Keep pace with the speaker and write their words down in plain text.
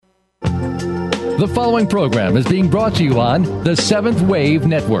The following program is being brought to you on the Seventh Wave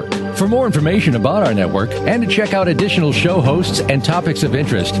Network. For more information about our network and to check out additional show hosts and topics of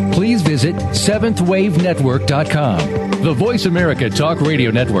interest, please visit seventhwavenetwork.com. The Voice America Talk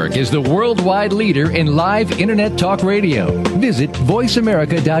Radio Network is the worldwide leader in live Internet talk radio. Visit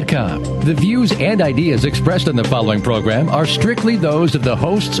voiceamerica.com. The views and ideas expressed on the following program are strictly those of the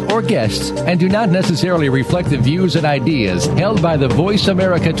hosts or guests and do not necessarily reflect the views and ideas held by the Voice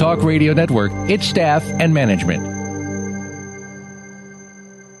America Talk Radio Network, its staff, and management.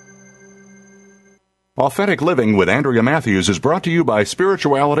 Authentic Living with Andrea Matthews is brought to you by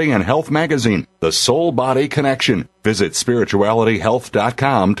Spirituality and Health Magazine, the Soul-Body Connection. Visit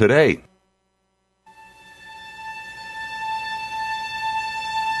spiritualityhealth.com today.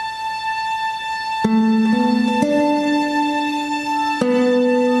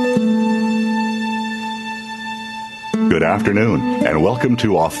 Good afternoon, and welcome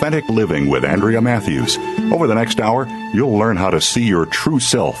to Authentic Living with Andrea Matthews. Over the next hour, you'll learn how to see your true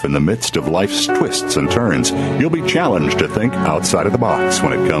self in the midst of life's twists and turns. You'll be challenged to think outside of the box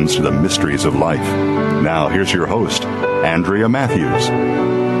when it comes to the mysteries of life. Now, here's your host, Andrea Matthews.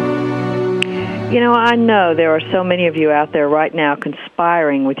 You know, I know there are so many of you out there right now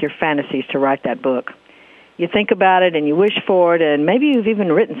conspiring with your fantasies to write that book. You think about it and you wish for it, and maybe you've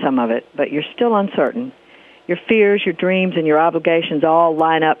even written some of it, but you're still uncertain. Your fears, your dreams, and your obligations all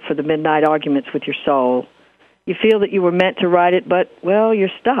line up for the midnight arguments with your soul. You feel that you were meant to write it, but, well, you're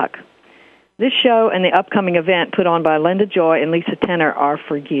stuck. This show and the upcoming event put on by Linda Joy and Lisa Tenner are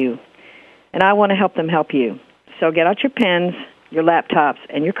for you. And I want to help them help you. So get out your pens, your laptops,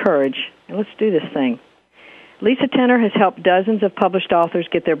 and your courage, and let's do this thing. Lisa Tenner has helped dozens of published authors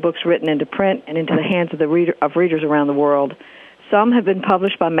get their books written into print and into the hands of readers around the world. Some have been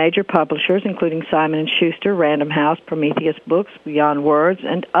published by major publishers, including Simon & Schuster, Random House, Prometheus Books, Beyond Words,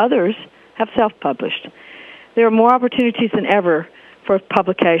 and others have self-published. There are more opportunities than ever for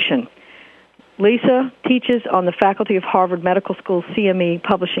publication. Lisa teaches on the faculty of Harvard Medical School's CME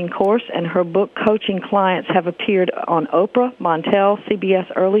publishing course, and her book coaching clients have appeared on Oprah, Montel,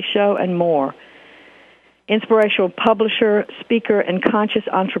 CBS Early Show, and more. Inspirational publisher, speaker, and conscious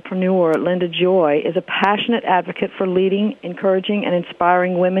entrepreneur Linda Joy is a passionate advocate for leading, encouraging, and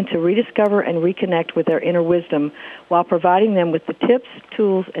inspiring women to rediscover and reconnect with their inner wisdom while providing them with the tips,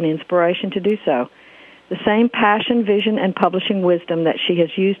 tools, and inspiration to do so. The same passion, vision, and publishing wisdom that she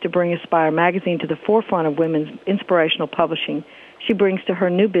has used to bring Aspire magazine to the forefront of women's inspirational publishing, she brings to her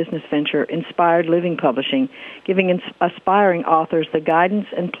new business venture, Inspired Living Publishing, giving aspiring authors the guidance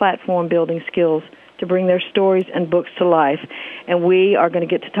and platform-building skills to bring their stories and books to life. And we are going to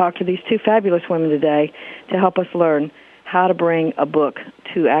get to talk to these two fabulous women today to help us learn how to bring a book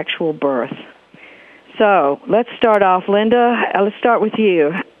to actual birth. So let's start off. Linda, let's start with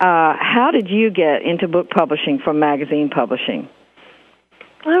you. How did you get into book publishing from magazine publishing?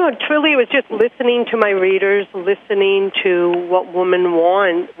 Oh, truly, it was just listening to my readers, listening to what women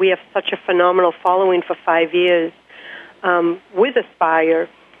want. We have such a phenomenal following for 5 years with Aspire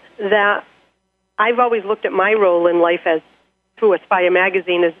that I've always looked at my role in life as, through Aspire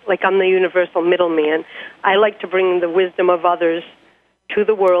magazine, as like I'm the universal middleman. I like to bring the wisdom of others to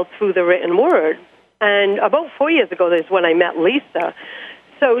the world through the written word. And about 4 years ago is when I met Lisa.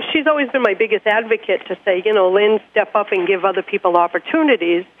 So she's always been my biggest advocate to say, you know, Lynn, step up and give other people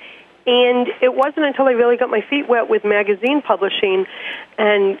opportunities. And it wasn't until I really got my feet wet with magazine publishing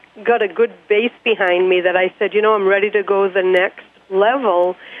and got a good base behind me that I said, you know, I'm ready to go the next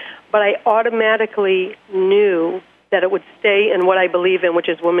level. But I automatically knew that it would stay in what I believe in, which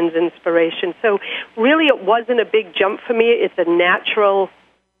is women's inspiration. So really it wasn't a big jump for me. It's a natural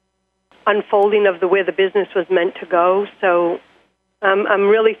unfolding of the way the business was meant to go. So I'm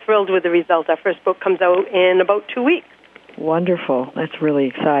really thrilled with the result. Our first book comes out in about 2 weeks. Wonderful. That's really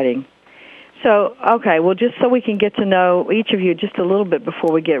exciting. So, okay, well, just so we can get to know each of you just a little bit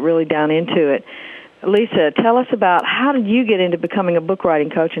before we get really down into it, Lisa, tell us about how did you get into becoming a book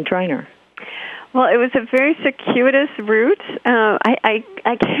writing coach and trainer? Well, it was a very circuitous route. I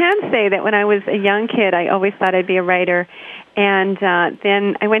can say that when I was a young kid, I always thought I'd be a writer. And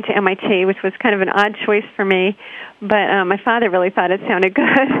then I went to MIT, which was kind of an odd choice for me. But my father really thought it sounded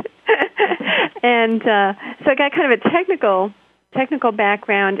good. And so I got kind of a technical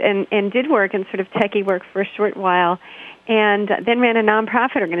background and did work in sort of techie work for a short while. And then ran a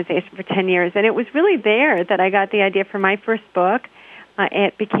nonprofit organization for 10 years. And it was really there that I got the idea for my first book.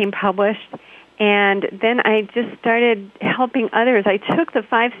 It became published. And then I just started helping others. I took the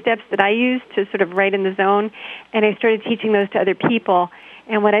 5 steps that I used to sort of write in the zone, and I started teaching those to other people.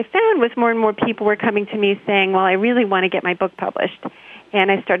 And what I found was more and more people were coming to me saying, well, I really want to get my book published. And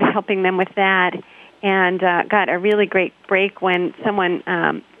I started helping them with that, and got a really great break when someone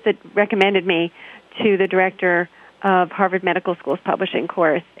that recommended me to the director of Harvard Medical School's publishing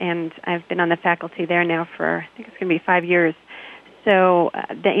course, and I've been on the faculty there now for, I think it's going to be 5 years. So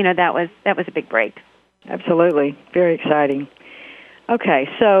that was a big break. Absolutely. Very exciting. Okay,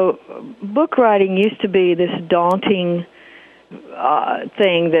 so book writing used to be this daunting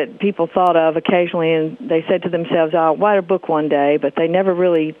thing that people thought of occasionally, and they said to themselves, I'll write a book one day, but they never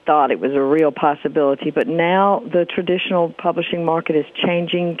really thought it was a real possibility. But now the traditional publishing market is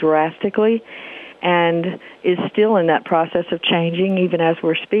changing drastically and is still in that process of changing even as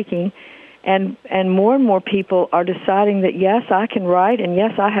we're speaking. And more people are deciding that, yes, I can write, and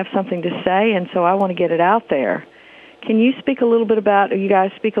yes, I have something to say, and so I want to get it out there. Can you speak a little bit about, or you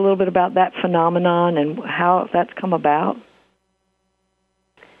guys speak a little bit about that phenomenon and how that's come about?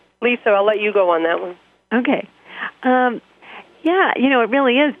 Lisa, I'll let you go on that one. Okay. Yeah, it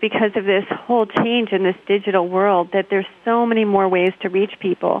really is because of this whole change in this digital world that there's so many more ways to reach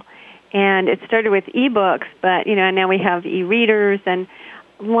people. And it started with e-books, but, now we have e-readers and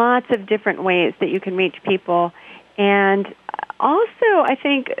lots of different ways that you can reach people. And also, I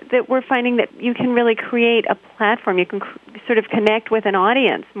think that we're finding that you can really create a platform. You can sort of connect with an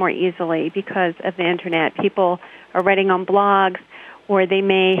audience more easily because of the Internet. People are writing on blogs, or they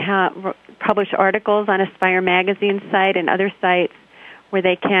may publish articles on Aspire magazine site and other sites where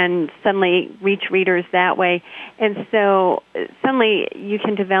they can suddenly reach readers that way. And so suddenly you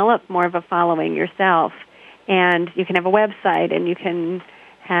can develop more of a following yourself, and you can have a website, and you can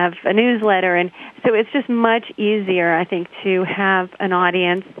have a newsletter. And so it's just much easier, I think, to have an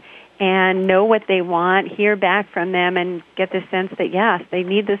audience and know what they want, hear back from them, and get the sense that, yes, they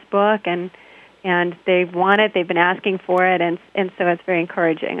need this book, and they want it, they've been asking for it, and so it's very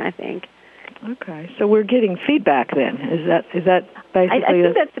encouraging, I think. Okay, so we're getting feedback then. Is that basically? I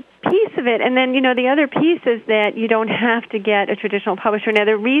think that's a piece of it, and then the other piece is that you don't have to get a traditional publisher. Now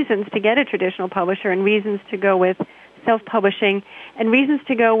there are reasons to get a traditional publisher, and reasons to go with self-publishing, and reasons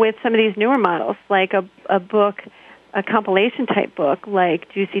to go with some of these newer models, like a book, a compilation type book,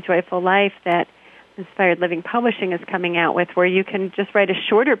 like Juicy Joyful Life that Inspired Living Publishing is coming out with, where you can just write a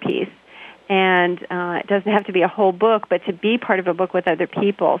shorter piece. And it doesn't have to be a whole book, but to be part of a book with other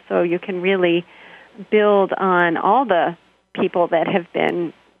people. So you can really build on all the people that have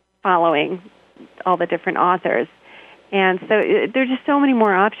been following all the different authors. And so there's just so many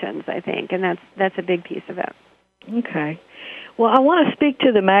more options, I think, and that's a big piece of it. Okay. Well, I want to speak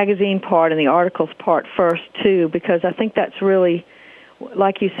to the magazine part and the articles part first, too, because I think that's really,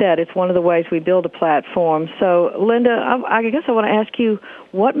 like you said, it's one of the ways we build a platform. So, Linda, I guess I want to ask you,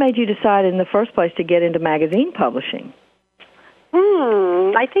 what made you decide in the first place to get into magazine publishing?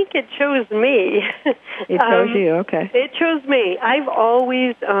 I think it chose me. It chose you, okay. It chose me. I've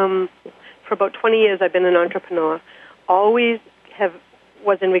always, for about 20 years, I've been an entrepreneur. Always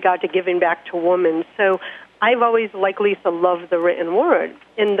was in regard to giving back to women. So I've always, like Lisa, loved the written word.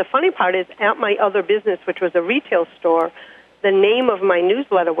 And the funny part is, at my other business, which was a retail store, the name of my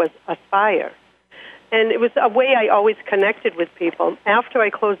newsletter was Aspire. And it was a way I always connected with people. After I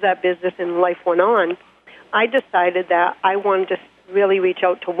closed that business and life went on, I decided that I wanted to really reach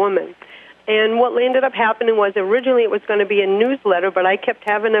out to women. And what ended up happening was originally it was going to be a newsletter, but I kept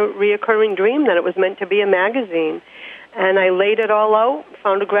having a reoccurring dream that it was meant to be a magazine. And I laid it all out,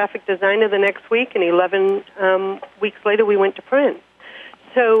 found a graphic designer the next week, and 11 weeks later we went to print.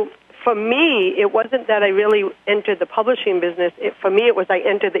 So for me, it wasn't that I really entered the publishing business. For me, it was I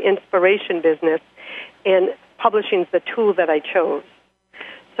entered the inspiration business, and publishing is the tool that I chose.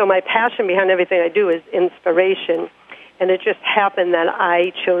 So my passion behind everything I do is inspiration, and it just happened that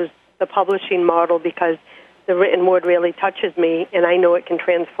I chose the publishing model because the written word really touches me, and I know it can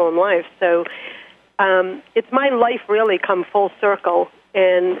transform lives. So it's my life really come full circle,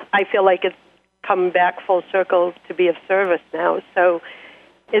 and I feel like it's come back full circle to be of service now. So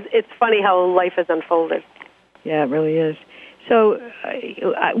it's funny how life has unfolded. Yeah, it really is. So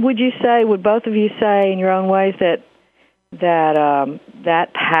would both of you say in your own ways that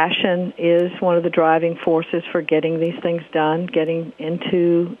passion is one of the driving forces for getting these things done, getting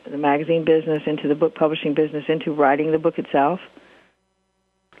into the magazine business, into the book publishing business, into writing the book itself?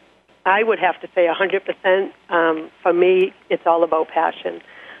 I would have to say 100%. For me, it's all about passion.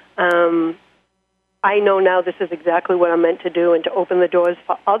 I know now this is exactly what I'm meant to do, and to open the doors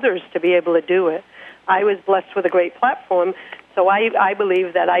for others to be able to do it. I was blessed with a great platform, so I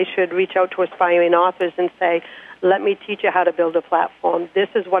believe that I should reach out to aspiring authors and say, let me teach you how to build a platform. This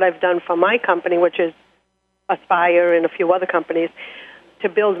is what I've done for my company, which is Aspire and a few other companies, to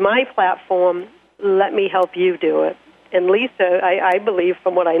build my platform, let me help you do it. And Lisa, I believe,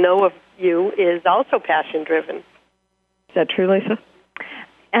 from what I know of you, is also passion-driven. Is that true, Lisa?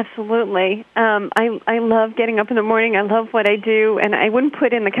 Absolutely. I love getting up in the morning. I love what I do, and I wouldn't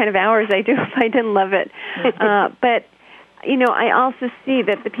put in the kind of hours I do if I didn't love it. But, I also see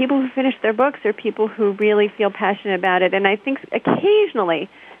that the people who finish their books are people who really feel passionate about it. And I think occasionally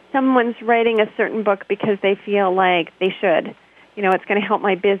someone's writing a certain book because they feel like they should. It's going to help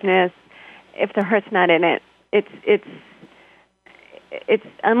my business. If their heart's not in it, it's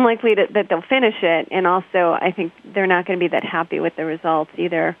unlikely that they'll finish it, and also I think they're not going to be that happy with the results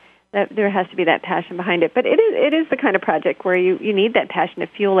either. That there has to be that passion behind it. But it is the kind of project where you need that passion to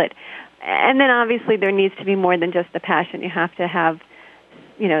fuel it. And then obviously there needs to be more than just the passion. You have to have,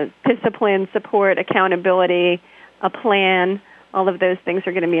 discipline, support, accountability, a plan. All of those things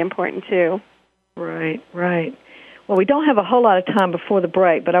are going to be important too. Right. Well, we don't have a whole lot of time before the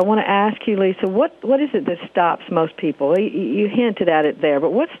break, but I want to ask you, Lisa, what is it that stops most people? You hinted at it there,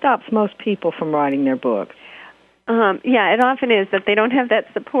 but what stops most people from writing their books? It often is that they don't have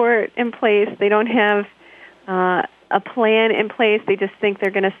that support in place. They don't have a plan in place. They just think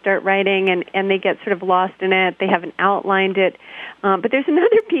they're going to start writing, and they get sort of lost in it. They haven't outlined it. But there's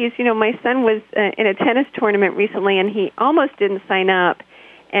another piece. My son was in a tennis tournament recently, and he almost didn't sign up.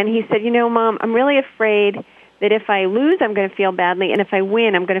 And he said, Mom, I'm really afraid that if I lose, I'm going to feel badly, and if I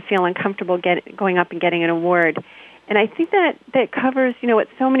win, I'm going to feel uncomfortable going up and getting an award. And I think that covers, what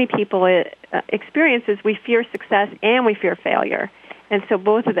so many people experience is we fear success and we fear failure. And so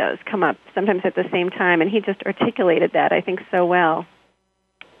both of those come up sometimes at the same time, and he just articulated that, I think, so well.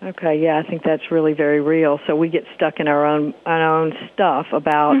 Okay, yeah, I think that's really very real. So we get stuck in our own stuff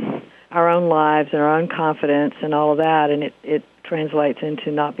about our own lives and our own confidence and all of that, and it translates into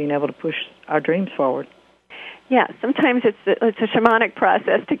not being able to push our dreams forward. Yeah, sometimes it's a shamanic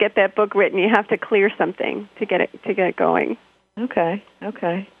process to get that book written. You have to clear something to get it going. Okay.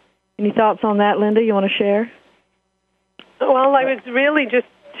 Any thoughts on that, Linda, you want to share? Well, I was really just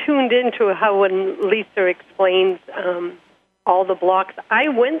tuned into how when Lisa explains all the blocks, I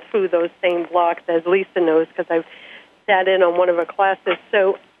went through those same blocks, as Lisa knows, because I've sat in on one of her classes.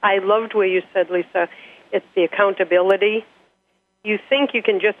 So I loved where you said, Lisa, it's the accountability. You think you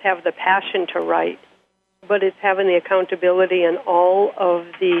can just have the passion to write, but it's having the accountability and all of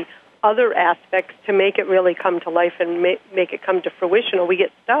the other aspects to make it really come to life and make it come to fruition, or we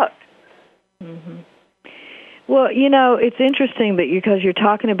get stuck. Mm-hmm. Well, it's interesting because you're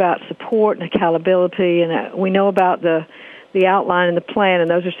talking about support and accountability, and we know about the outline and the plan, and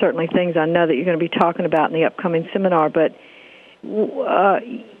those are certainly things I know that you're going to be talking about in the upcoming seminar, but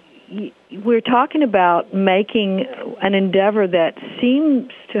we're talking about making an endeavor that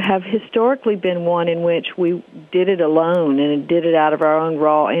seems to have historically been one in which we did it alone and did it out of our own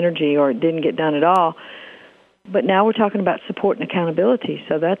raw energy, or it didn't get done at all. But now we're talking about support and accountability,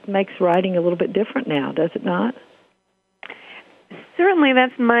 so that makes writing a little bit different now, does it not? Certainly,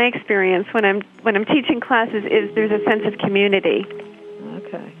 that's my experience when I'm teaching classes. Is there's a sense of community.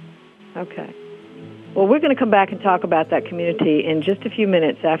 Okay. Well, we're going to come back and talk about that community in just a few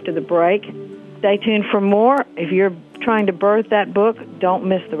minutes after the break. Stay tuned for more. If you're trying to birth that book, don't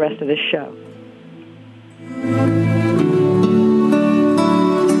miss the rest of this show.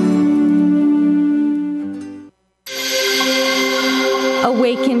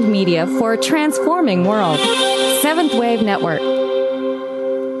 Awakened Media for a transforming world. Seventh Wave Network.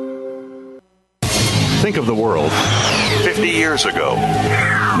 Think of the world 50 years ago.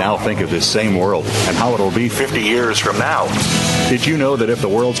 Now think of this same world and how it'll be 50 years from now. Did you know that if the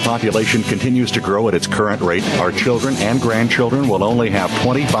world's population continues to grow at its current rate, our children and grandchildren will only have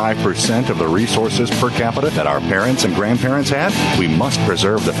 25% of the resources per capita that our parents and grandparents had? We must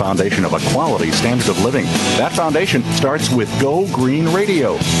preserve the foundation of a quality standard of living. That foundation starts with Go Green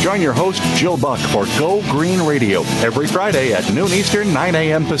Radio. Join your host, Jill Buck, for Go Green Radio every Friday at noon Eastern, 9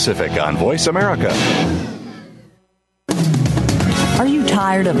 a.m. Pacific on Voice America. Are you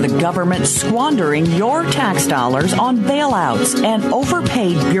tired of the government squandering your tax dollars on bailouts and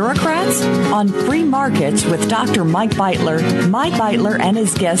overpaid bureaucrats? On Free Markets with Dr. Mike Beitler, Mike Beitler and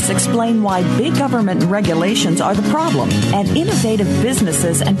his guests explain why big government regulations are the problem and innovative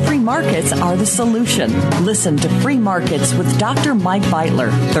businesses and free markets are the solution. Listen to Free Markets with Dr. Mike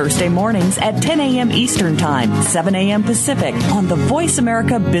Beitler, Thursday mornings at 10 a.m. Eastern Time, 7 a.m. Pacific on the Voice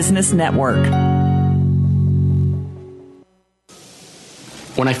America Business Network.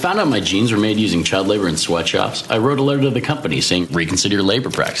 When I found out my jeans were made using child labor in sweatshops, I wrote a letter to the company saying, reconsider your labor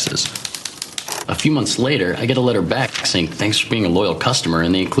practices. A few months later, I get a letter back saying, thanks for being a loyal customer,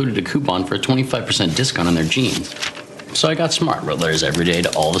 and they included a coupon for a 25% discount on their jeans. So I got smart, wrote letters every day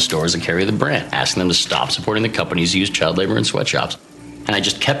to all the stores that carry the brand, asking them to stop supporting the companies who use child labor in sweatshops. And I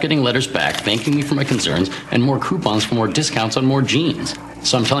just kept getting letters back, thanking me for my concerns, and more coupons for more discounts on more jeans.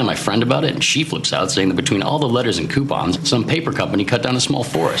 So I'm telling my friend about it, and she flips out, saying that between all the letters and coupons, some paper company cut down a small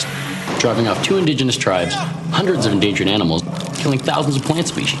forest, driving off 2 indigenous tribes, hundreds of endangered animals, killing thousands of plant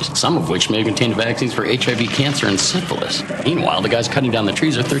species, some of which may have contained vaccines for HIV, cancer, and syphilis. Meanwhile, the guys cutting down the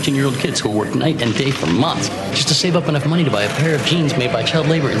trees are 13-year-old kids who work night and day for months just to save up enough money to buy a pair of jeans made by child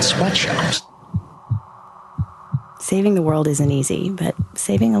labor in sweatshops. Saving the world isn't easy, but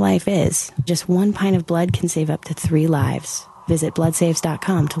saving a life is. Just 1 pint of blood can save up to 3 lives. Visit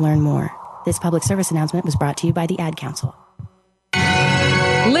bloodsaves.com to learn more. This public service announcement was brought to you by the Ad Council.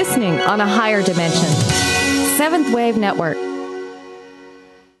 Listening on a higher dimension. Seventh Wave Network.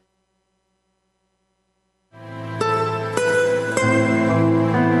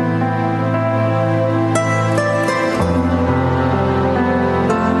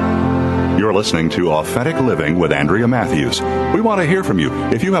 You're listening to Authentic Living with Andrea Matthews. We want to hear from you.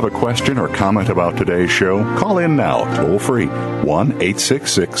 If you have a question or comment about today's show, call in now, toll free,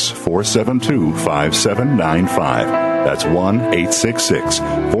 1-866-472-5795. That's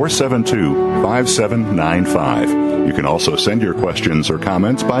 1-866-472-5795. You can also send your questions or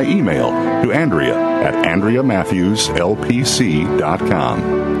comments by email to Andrea at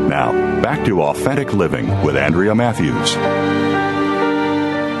AndreaMatthewsLPC.com. Now, back to Authentic Living with Andrea Matthews.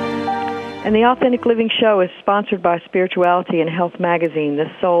 And the Authentic Living Show is sponsored by Spirituality and Health magazine, The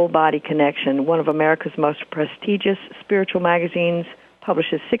Soul Body Connection, one of America's most prestigious spiritual magazines,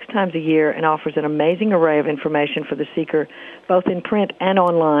 publishes 6 times a year and offers an amazing array of information for the seeker, both in print and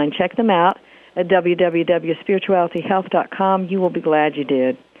online. Check them out at www.spiritualityhealth.com. You will be glad you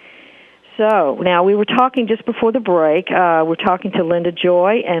did. So, now we were talking just before the break. We're talking to Linda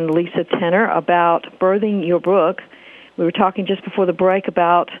Joy and Lisa Tenner about birthing your book. We were talking just before the break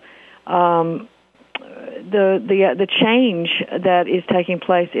about the change that is taking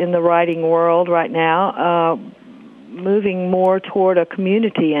place in the writing world right now, moving more toward a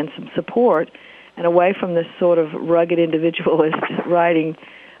community and some support, and away from this sort of rugged individualist writing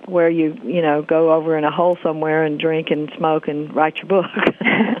where you go over in a hole somewhere and drink and smoke and write your book.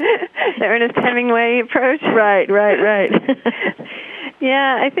 The Ernest Hemingway approach. Right.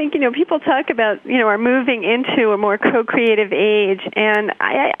 Yeah, I think, people talk about, are moving into a more co-creative age, and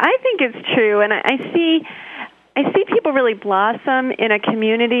I think it's true, and I see people really blossom in a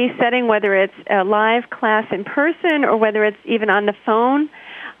community setting, whether it's a live class in person or whether it's even on the phone,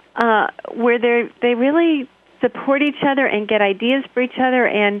 where they really support each other and get ideas for each other,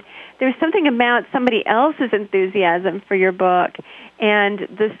 and there's something about somebody else's enthusiasm for your book and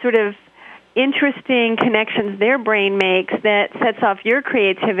the sort of interesting connections their brain makes that sets off your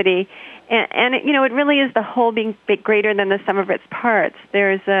creativity. And it really is the whole being greater than the sum of its parts.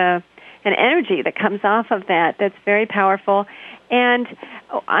 There's an energy that comes off of that that's very powerful. And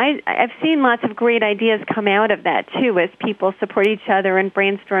I've seen lots of great ideas come out of that, too, as people support each other and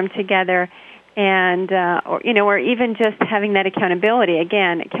brainstorm together. And, or even just having that accountability.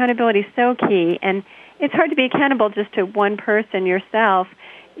 Again, accountability is so key. And it's hard to be accountable just to one person yourself.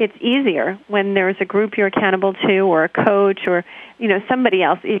 It's easier when there's a group you're accountable to, or a coach, or somebody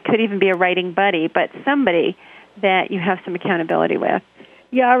else. It could even be a writing buddy, but somebody that you have some accountability with.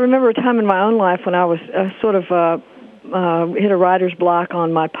 Yeah, I remember a time in my own life when I was sort of hit a writer's block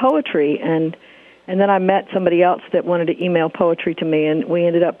on my poetry, and then I met somebody else that wanted to email poetry to me, and we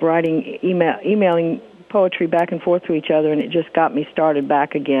ended up emailing poetry back and forth to each other, and it just got me started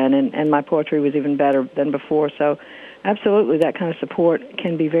back again, and my poetry was even better than before. So absolutely, that kind of support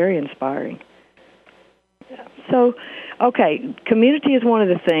can be very inspiring. So, okay, community is one of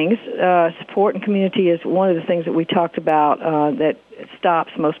the things. Support and community is one of the things that we talked about that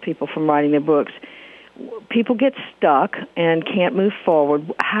stops most people from writing their books. People get stuck and can't move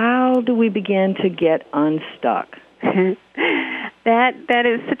forward. How do we begin to get unstuck? That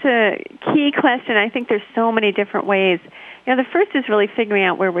is such a key question. I think there's so many different ways. The first is really figuring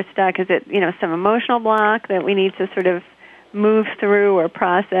out where we're stuck. Is it, some emotional block that we need to sort of move through or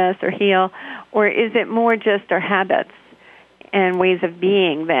process or heal, or is it more just our habits and ways of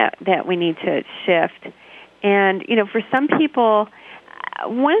being that we need to shift? And, for some people,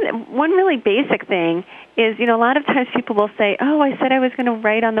 one really basic thing is, a lot of times people will say, oh, I said I was going to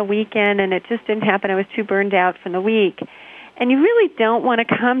write on the weekend and it just didn't happen. I was too burned out from the week. And you really don't want to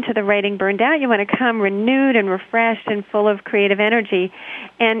come to the writing burned out. You want to come renewed and refreshed and full of creative energy.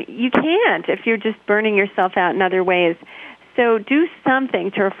 And you can't if you're just burning yourself out in other ways. So do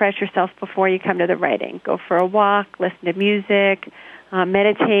something to refresh yourself before you come to the writing. Go for a walk, listen to music,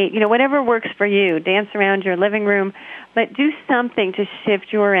 meditate, whatever works for you. Dance around your living room, but do something to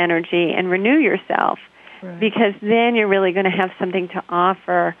shift your energy and renew yourself, because then you're really going to have something to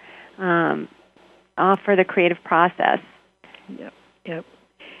offer the creative process. Yep.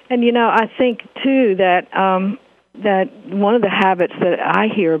 And I think too that that one of the habits that I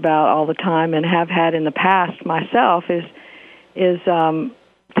hear about all the time and have had in the past myself is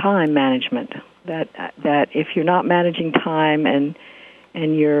time management. That if you're not managing time and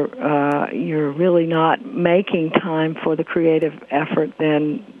you're really not making time for the creative effort,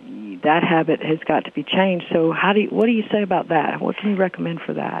 then that habit has got to be changed. So what do you say about that? What can you recommend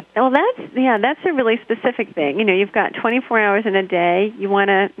for that? Well, that's a really specific thing. You've got 24 hours in a day. You want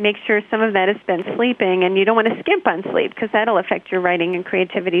to make sure some of that is spent sleeping, and you don't want to skimp on sleep because that'll affect your writing and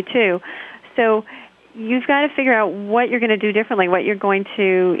creativity too. So you've got to figure out what you're going to do differently, what you're going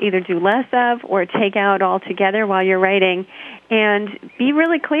to either do less of or take out altogether while you're writing, and be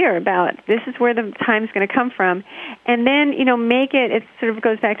really clear about this is where the time's going to come from. And then, make it sort of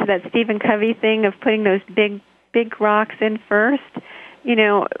goes back to that Stephen Covey thing of putting those big rocks in first.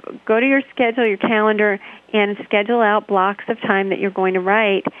 Go to your schedule, your calendar, and schedule out blocks of time that you're going to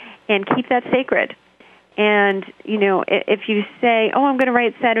write and keep that sacred. And, if you say, I'm going to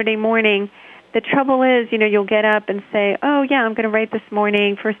write Saturday morning, the trouble is, you'll get up and say, I'm going to write this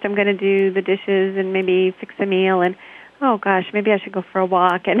morning. First I'm going to do the dishes and maybe fix a meal, and, oh gosh, maybe I should go for a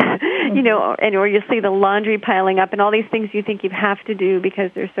walk. And, or you'll see the laundry piling up and all these things you think you have to do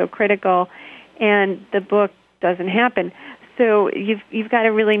because they're so critical, and the book doesn't happen. So you've got to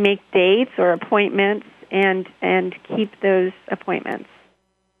really make dates or appointments and keep those appointments.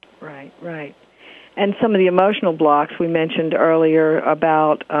 Right. And some of the emotional blocks we mentioned earlier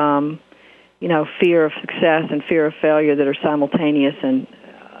about fear of success and fear of failure that are simultaneous and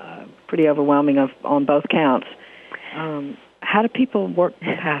pretty overwhelming on both counts. How do people work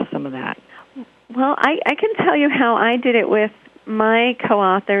past some of that? Well, I can tell you how I did it with my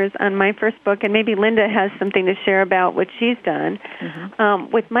co-authors on my first book, and maybe Linda has something to share about what she's done.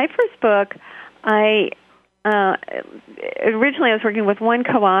 Mm-hmm. With my first book, originally I was working with one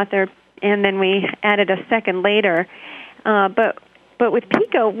co-author, and then we added a second later. But with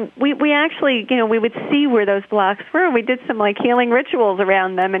Pico, we actually, we would see where those blocks were. We did some healing rituals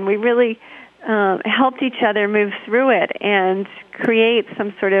around them, and we really helped each other move through it and create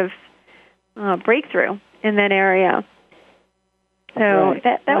some sort of breakthrough in that area. So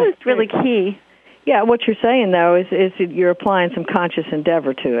that was really key. Yeah, what you're saying though is you're applying some conscious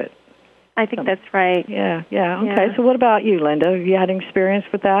endeavor to it. I think that's right. Yeah. Okay. So what about you, Linda? Have you had any experience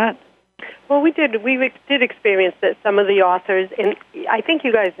with that? Well, we did experience that some of the authors, and I think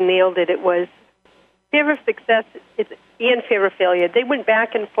you guys nailed it. It was fear of success and fear of failure. They went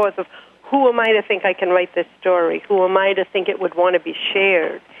back and forth of who am I to think I can write this story? Who am I to think it would want to be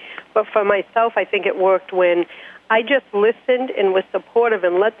shared? But for myself, I think it worked when I just listened and was supportive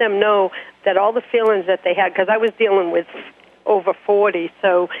and let them know that all the feelings that they had, because I was dealing with over 40,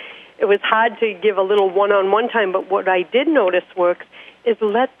 so it was hard to give a little one-on-one time. But what I did notice works is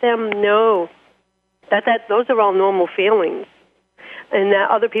let them know that those are all normal feelings and that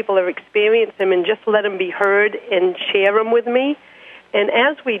other people have experienced them, and just let them be heard and share them with me. And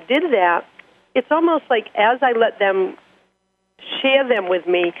as we did that, it's almost like as I let them share them with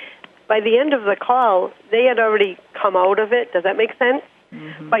me, by the end of the call, they had already come out of it. Does that make sense?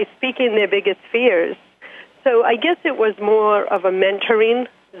 Mm-hmm. By speaking their biggest fears. So I guess it was more of a mentoring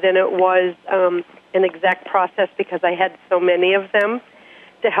than it was an exact process, because I had so many of them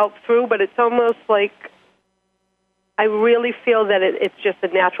to help through. But it's almost like I really feel that it's just a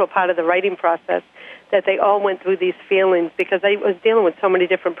natural part of the writing process, that they all went through these feelings, because I was dealing with so many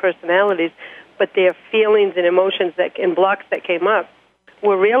different personalities, but their feelings and emotions and blocks that came up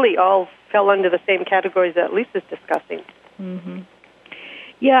were really all fell under the same categories that Lisa's discussing. Mm-hmm.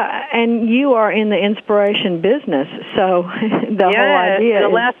 Yeah, and you are in the inspiration business, so the whole idea and a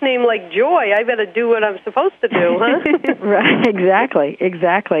last name like Joy, I better do what I'm supposed to do, huh? Right,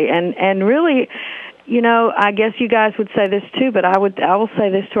 exactly. And really, I guess you guys would say this too, but I will say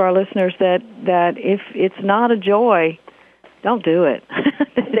this to our listeners, that if it's not a joy, don't do it.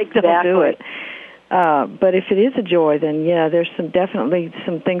 Exactly. Don't do it. But if it is a joy, then there's definitely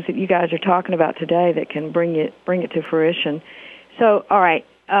some things that you guys are talking about today that can bring it to fruition. So, all right,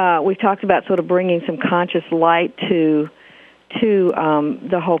 we've talked about sort of bringing some conscious light to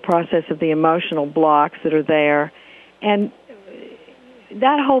the whole process of the emotional blocks that are there, and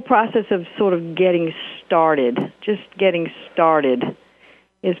that whole process of sort of getting started.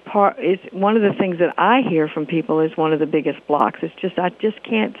 is one of the things that I hear from people is one of the biggest blocks. It's just I just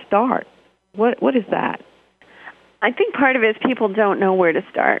can't start. What is that? I think part of it is people don't know where to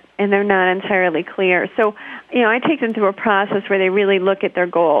start, and they're not entirely clear. So, I take them through a process where they really look at their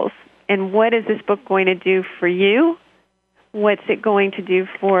goals. And what is this book going to do for you? What's it going to do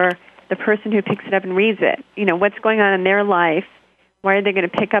for the person who picks it up and reads it? What's going on in their life? Why are they going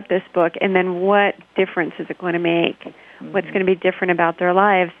to pick up this book? And then what difference is it going to make? Mm-hmm. What's going to be different about their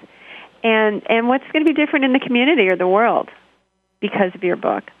lives? And what's going to be different in the community or the world because of your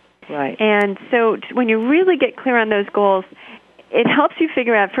book? Right. And so when you really get clear on those goals, it helps you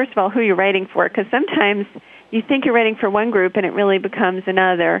figure out, first of all, who you're writing for, because sometimes you think you're writing for one group and it really becomes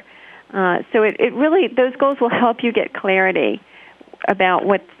another. So it really, those goals will help you get clarity about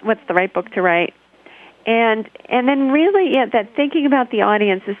what's the right book to write. And then really, that thinking about the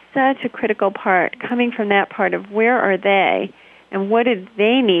audience is such a critical part, coming from that part of where are they and what do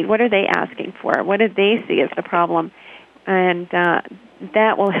they need, what are they asking for, what do they see as the problem, and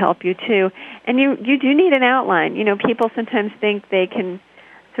that will help you too. And you do need an outline. People sometimes think they can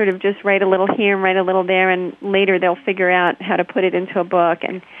sort of just write a little here and write a little there, and later they'll figure out how to put it into a book.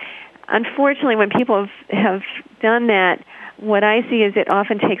 And unfortunately, when people have done that, what I see is it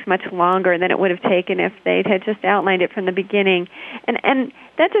often takes much longer than it would have taken if they had just outlined it from the beginning. And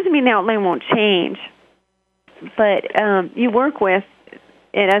that doesn't mean the outline won't change, but you work with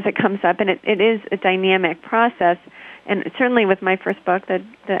it as it comes up, and it is a dynamic process. And certainly with my first book, the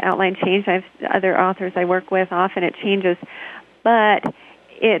outline changed. I have other authors I work with. Often it changes, but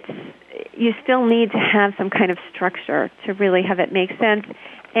you still need to have some kind of structure to really have it make sense.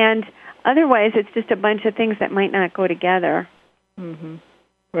 And otherwise, it's just a bunch of things that might not go together. Mm-hmm.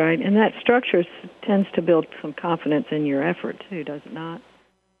 Right, and that structure tends to build some confidence in your effort, too, does it not?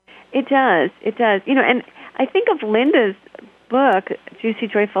 It does. And I think of Linda's book, Juicy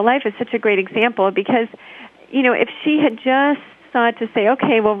Joyful Life, as such a great example because, if she had just thought to say,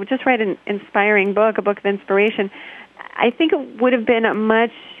 okay, well, we'll just write an inspiring book, a book of inspiration, I think it would have been a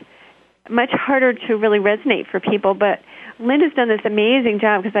much harder to really resonate for people. But Linda's done this amazing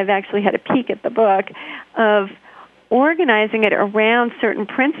job, because I've actually had a peek at the book, of organizing it around certain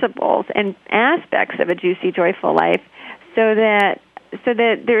principles and aspects of a juicy, joyful life so that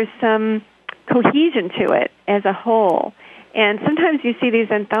there's some cohesion to it as a whole. And sometimes you see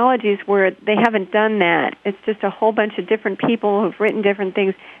these anthologies where they haven't done that. It's just a whole bunch of different people who've written different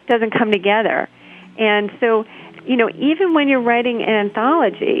things. It doesn't come together. And so, even when you're writing an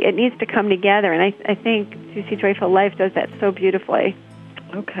anthology, it needs to come together. And I think Juicy Joyful Life does that so beautifully.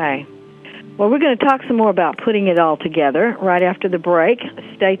 Okay. Well, we're going to talk some more about putting it all together right after the break.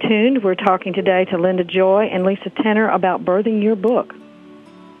 Stay tuned. We're talking today to Linda Joy and Lisa Tenner about birthing your book.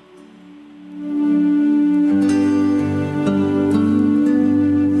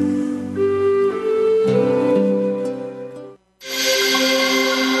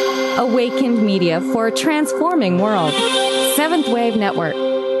 Awakened Media for a transforming world. Seventh Wave Network.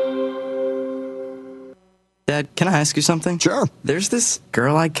 Dad, can I ask you something? Sure. There's this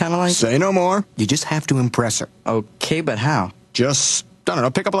girl I kind of like. Say no more. You just have to impress her. Okay, but how? Just, I don't know,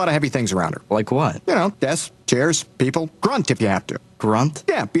 pick up a lot of heavy things around her. Like what? Desks, chairs, people. Grunt if you have to. Grunt?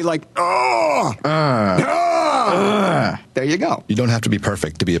 Yeah, be like, oh! There you go. You don't have to be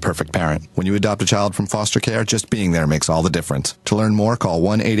perfect to be a perfect parent. When you adopt a child from foster care, just being there makes all the difference. To learn more, call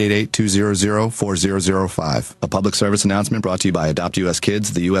 1-888-200-4005. A public service announcement brought to you by Adopt U.S.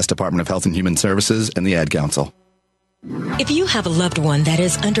 Kids, the U.S. Department of Health and Human Services, and the Ad Council. If you have a loved one that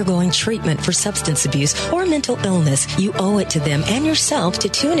is undergoing treatment for substance abuse or mental illness, you owe it to them and yourself to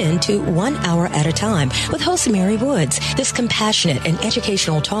tune in to 1 Hour at a Time with host Mary Woods. This compassionate and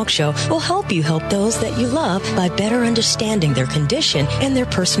educational talk show will help you help those that you love by better understanding their condition and their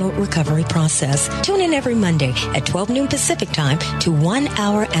personal recovery process. Tune in every Monday at 12 noon Pacific Time to 1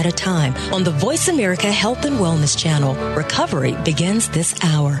 Hour at a Time on the Voice America Health and Wellness Channel. Recovery begins this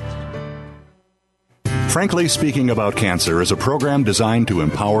hour. Frankly Speaking About Cancer is a program designed to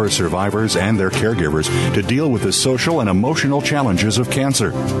empower survivors and their caregivers to deal with the social and emotional challenges of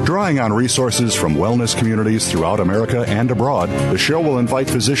cancer. Drawing on resources from wellness communities throughout America and abroad, the show will invite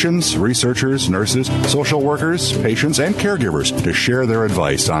physicians, researchers, nurses, social workers, patients, and caregivers to share their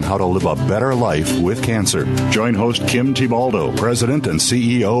advice on how to live a better life with cancer. Join host Kim Tibaldo, President and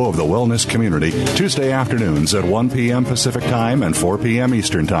CEO of the Wellness Community, Tuesday afternoons at 1 p.m. Pacific Time and 4 p.m.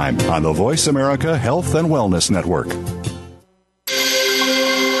 Eastern Time on the Voice America Health and Wellness Network.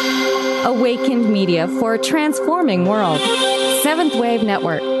 Awakened Media for a transforming world. Seventh Wave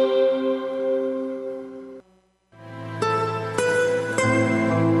Network.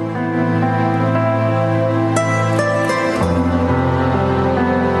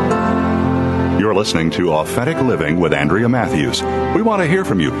 listening to Authentic Living with Andrea Matthews. We want to hear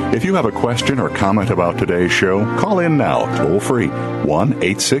from you. If you have a question or comment about today's show, call in now, toll-free,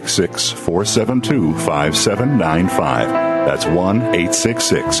 1-866-472-5795. That's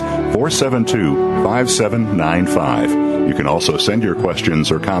 1-866-472-5795. You can also send your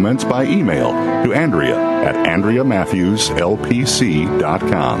questions or comments by email to Andrea at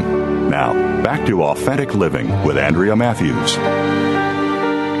AndreaMatthewsLPC.com. Now, back to Authentic Living with Andrea Matthews.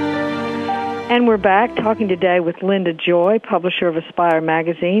 And we're back talking today with Linda Joy, publisher of Aspire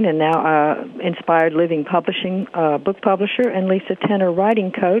magazine and now Inspired Living Publishing book publisher, and Lisa Tenner,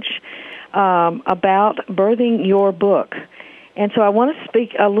 writing coach, about birthing your book. And so I want to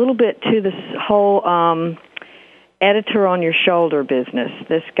speak a little bit to this whole editor on your shoulder business,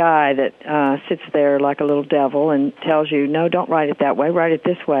 this guy that sits there like a little devil and tells you, no, don't write it that way, write it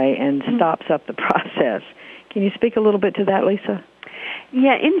this way, and stops up the process. Can you speak a little bit to that, Lisa?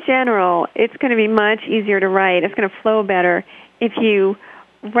 Yeah, in general, it's going to be much easier to write. It's going to flow better if you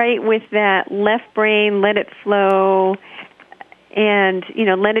write with that left brain, let it flow, and,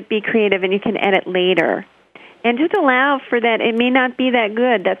 let it be creative, and you can edit later. And just allow for that. It may not be that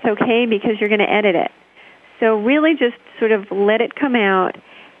good. That's okay because you're going to edit it. So really just sort of let it come out.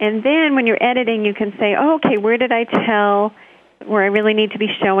 And then when you're editing, you can say, oh, okay, where did I tell where I really need to be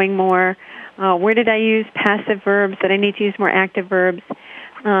showing more? Where did I use passive verbs that I need to use more active verbs?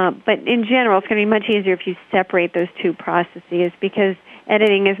 But in general, it's going to be much easier if you separate those two processes because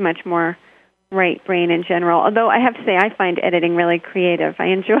editing is much more right brain in general. Although I have to say I find editing really creative. I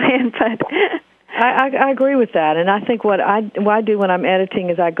enjoy it, but... I agree with that, and I think what I do when I'm editing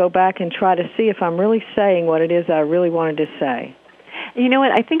is I go back and try to see if I'm really saying what it is I really wanted to say. You know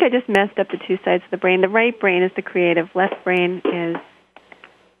what? I think I just messed up the two sides of the brain. The right brain is the creative. Left brain is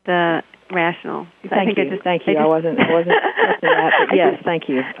the rational. Thank you. I wasn't expecting that, but yes, thank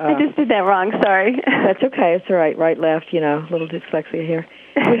you. I just did that wrong. Sorry. That's okay. It's all right. Right, left. A little dyslexia here.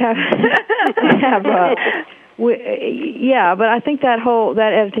 We have. But I think that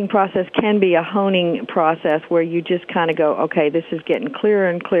editing process can be a honing process where you just kind of go, okay, this is getting clearer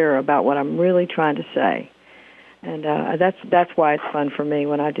and clearer about what I'm really trying to say, and that's why it's fun for me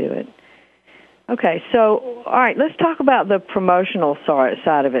when I do it. Okay, so all right, let's talk about the promotional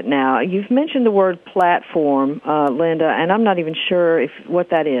side of it now. You've mentioned the word platform, Linda, and I'm not even sure what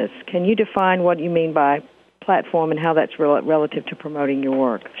that is. Can you define what you mean by platform and how that's relative to promoting your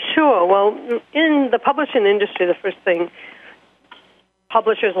work? Sure. Well, in the publishing industry, the first thing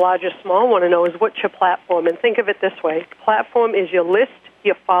publishers, large or small, want to know is what's your platform. And think of it this way. Platform is your list,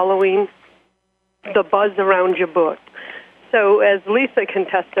 your following, the buzz around your book. So as Lisa can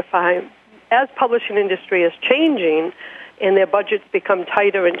testify, as publishing industry is changing and their budgets become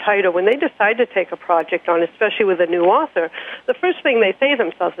tighter and tighter, when they decide to take a project on, especially with a new author, the first thing they say to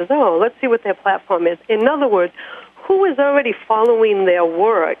themselves is, oh, let's see what their platform is. In other words, who is already following their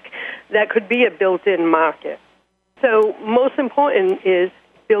work that could be a built-in market? So most important is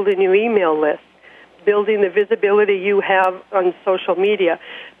building your email list, building the visibility you have on social media,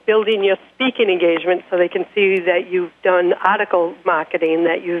 building your speaking engagement so they can see that you've done article marketing,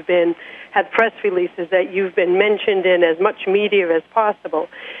 that you've had press releases, that you've been mentioned in as much media as possible.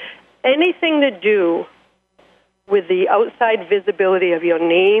 Anything to do with the outside visibility of your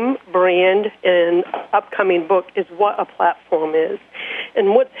name, brand, and upcoming book is what a platform is.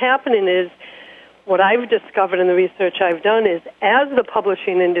 And what's happening is, what I've discovered in the research I've done is, as the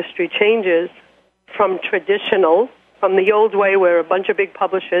publishing industry changes from traditional, from the old way where a bunch of big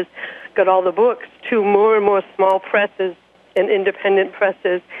publishers got all the books, to more and more small presses and independent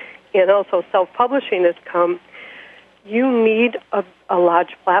presses, and also self-publishing has come, you need a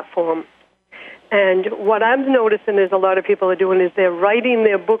large platform. And what I'm noticing is a lot of people are doing is they're writing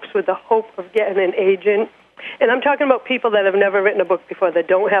their books with the hope of getting an agent. And I'm talking about people that have never written a book before, that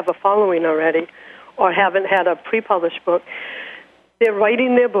don't have a following already or haven't had a pre-published book. They're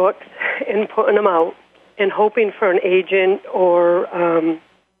writing their books and putting them out and hoping for an agent or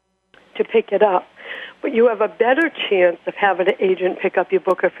to pick it up. But you have a better chance of having an agent pick up your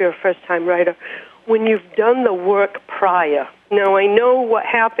book if you're a first-time writer when you've done the work prior. Now, I know what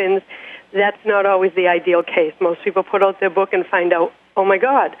happens. That's not always the ideal case. Most people put out their book and find out, oh, my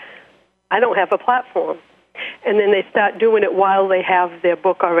God, I don't have a platform. And then they start doing it while they have their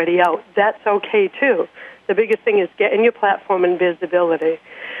book already out. That's okay, too. The biggest thing is getting your platform and visibility.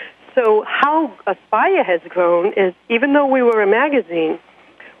 So how Aspire has grown is, even though we were a magazine,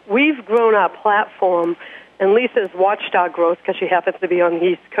 we've grown our platform, and Lisa's watched our growth because she happens to be on the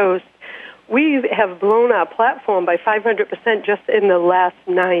East Coast. We have blown our platform by 500% just in the last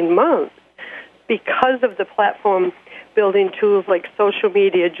 9 months because of the platform building tools like social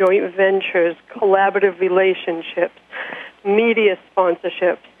media, joint ventures, collaborative relationships, media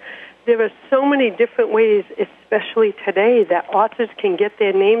sponsorships. There are so many different ways, especially today, that authors can get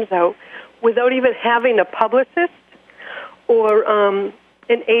their names out without even having a publicist or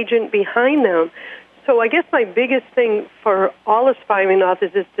an agent behind them. So I guess my biggest thing for all aspiring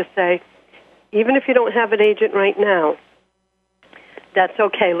authors is to say, even if you don't have an agent right now, that's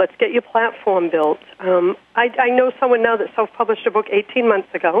okay. Let's get your platform built. I know someone now that self-published a book 18 months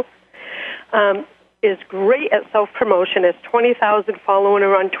ago, is great at self-promotion, has 20,000 following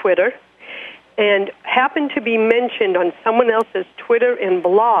her on Twitter, and happened to be mentioned on someone else's Twitter and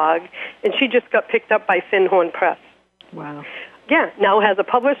blog, and she just got picked up by Finhorn Press. Wow. Yeah, now has a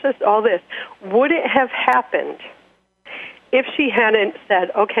publicist, all this. Would it have happened if she hadn't said,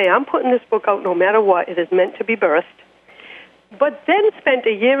 okay, I'm putting this book out no matter what, it is meant to be birthed, but then spent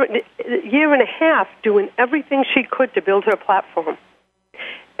a year and a half doing everything she could to build her platform.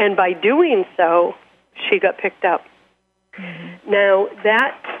 And by doing so, she got picked up. Mm-hmm. Now,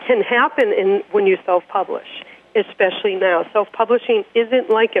 that can happen when you self-publish, especially now. Self-publishing isn't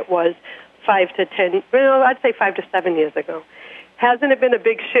like it was 5 to 10, well, I'd say 5 to 7 years ago. Hasn't it been a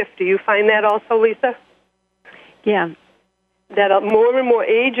big shift? Do you find that also, Lisa? Yeah. That more and more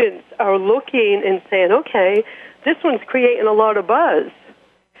agents are looking and saying, okay, this one's creating a lot of buzz.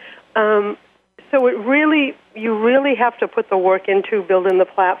 So you really have to put the work into building the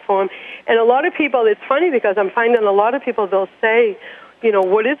platform. And a lot of people, it's funny because I'm finding a lot of people, they'll say,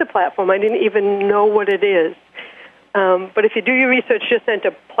 what is a platform? I didn't even know what it is. But if you do your research, just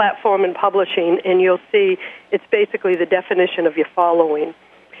enter platform and publishing, and you'll see it's basically the definition of your following.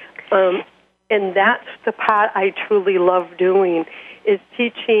 And that's the part I truly love doing, is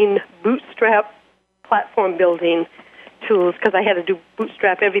teaching bootstrap platform building tools, because I had to do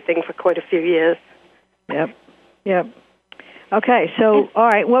bootstrap everything for quite a few years. Yep. Okay, so, all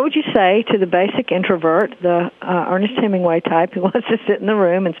right, what would you say to the basic introvert, the Ernest Hemingway type who wants to sit in the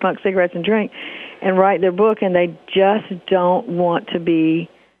room and smoke cigarettes and drink and write their book, and they just don't want to be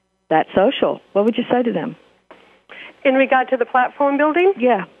that social? What would you say to them? In regard to the platform building?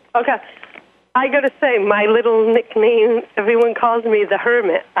 Yeah. Okay. I got to say, my little nickname, everyone calls me the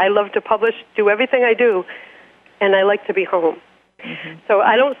hermit. I love to publish, do everything I do, and I like to be home. Mm-hmm. So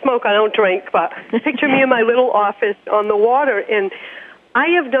I don't smoke, I don't drink, but picture me in my little office on the water, and I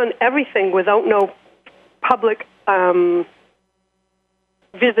have done everything without no public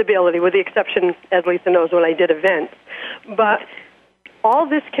visibility, with the exception, as Lisa knows, when I did events. But all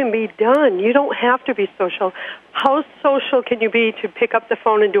this can be done. You don't have to be social. How social can you be to pick up the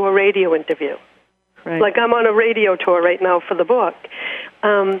phone and do a radio interview? Right. Like I'm on a radio tour right now for the book.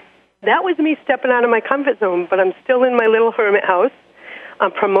 That was me stepping out of my comfort zone, but I'm still in my little hermit house.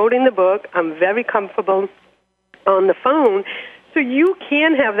 I'm promoting the book. I'm very comfortable on the phone. So you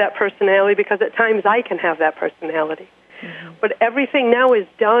can have that personality, because at times I can have that personality. Mm-hmm. But everything now is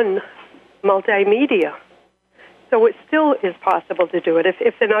done multimedia. So it still is possible to do it.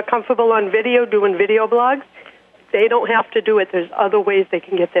 If they're not comfortable on video, doing video blogs, they don't have to do it. There's other ways they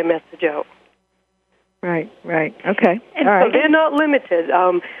can get their message out. Right. Okay. And all right. So they're not limited.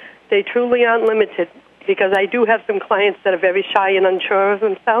 They truly aren't limited, because I do have some clients that are very shy and unsure of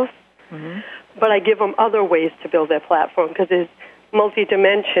themselves, mm-hmm. but I give them other ways to build their platform, because there's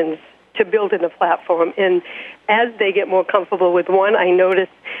multi-dimensions to building a platform. And as they get more comfortable with one, I notice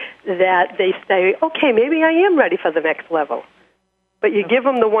that they say, okay, maybe I am ready for the next level. But you give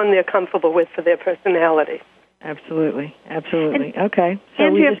them the one they're comfortable with for their personality. Absolutely. Okay. So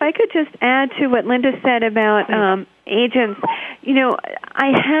Andrea, if I could just add to what Linda said about agents, I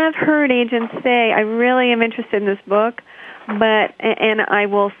have heard agents say, I really am interested in this book, and I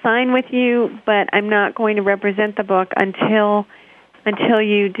will sign with you, but I'm not going to represent the book until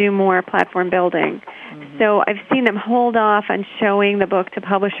you do more platform building. Mm-hmm. So I've seen them hold off on showing the book to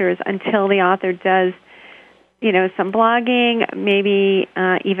publishers until the author does, some blogging, maybe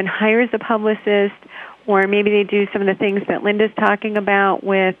even hires a publicist, or maybe they do some of the things that Linda's talking about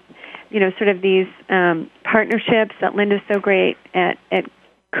with, sort of these partnerships that Linda's so great at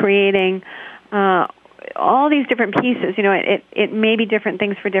creating. All these different pieces, it may be different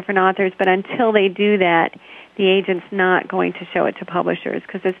things for different authors, but until they do that, the agent's not going to show it to publishers,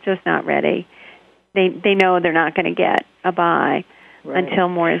 because it's just not ready. They know they're not going to get a buy until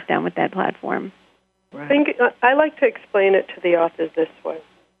more is done with that platform. Right. I like to explain it to the authors this way.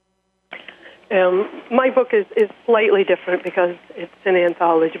 My book is slightly different because it's an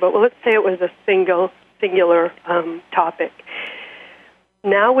anthology, but let's say it was a singular topic.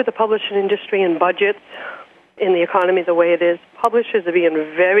 Now with the publishing industry and budgets in the economy the way it is, publishers are being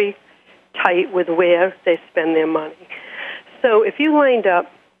very tight with where they spend their money. So if you lined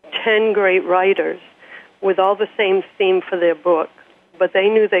up 10 great writers with all the same theme for their book, but they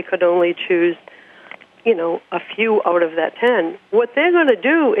knew they could only choose, a few out of that 10, what they're going to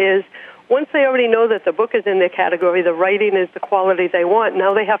do is, once they already know that the book is in their category, the writing is the quality they want,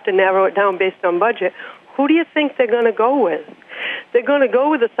 now they have to narrow it down based on budget. Who do you think they're going to go with? They're going to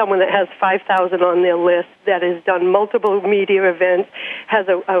go with someone that has 5,000 on their list, that has done multiple media events, has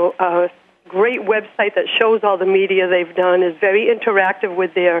a great website that shows all the media they've done, is very interactive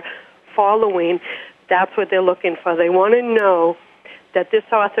with their following. That's what they're looking for. They want to know that this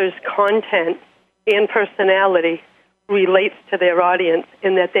author's content and personality relates to their audience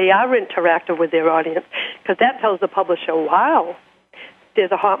and that they are interactive with their audience, because that tells the publisher, wow,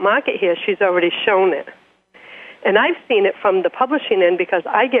 there's a hot market here. She's already shown it. And I've seen it from the publishing end, because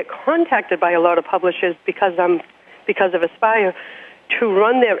I get contacted by a lot of publishers because of Aspire to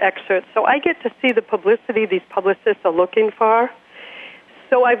run their excerpts. So I get to see the publicity these publicists are looking for.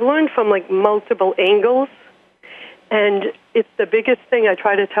 So I've learned from multiple angles, and it's the biggest thing I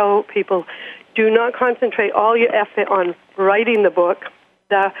try to tell people. Do not concentrate all your effort on writing the book.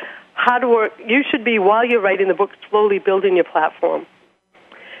 The hard work, you should be, while you're writing the book, slowly building your platform.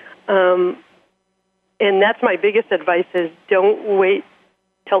 And that's my biggest advice, is don't wait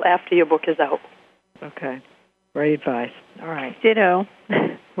till after your book is out. Okay. Great advice. All right. Ditto.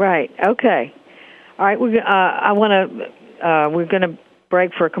 Right. Okay. All right. We're going to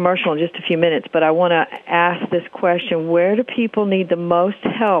break for a commercial in just a few minutes, but I want to ask this question: where do people need the most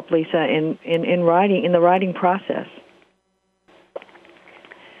help, Lisa, in writing, in the writing process?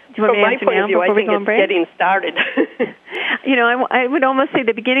 Do you want From my point of view, I think it's getting started. I would almost say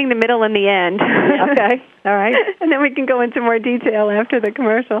the beginning, the middle, and the end. Okay. All right. And then we can go into more detail after the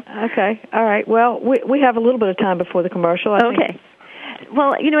commercial. Okay. All right. Well, we have a little bit of time before the commercial, I think.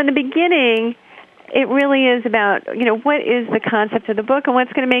 Well, in the beginning, it really is about, what is the concept of the book and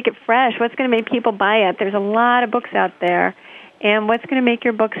what's going to make it fresh, what's going to make people buy it. There's a lot of books out there, and what's going to make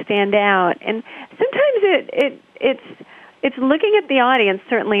your book stand out. And sometimes it's looking at the audience,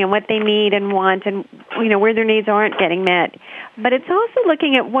 certainly, and what they need and want, and where their needs aren't getting met. But it's also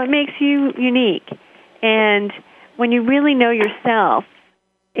looking at what makes you unique. And when you really know yourself,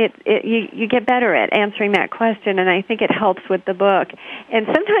 you get better at answering that question, and I think it helps with the book. And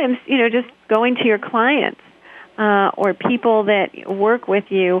sometimes, just going to your clients or people that work with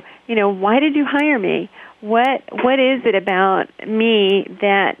you, why did you hire me? What is it about me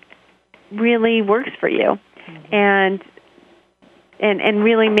that really works for you? And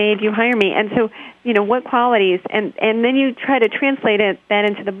really made you hire me. And so, what qualities? And then you try to translate that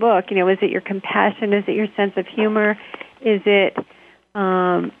into the book. Is it your compassion? Is it your sense of humor? Is it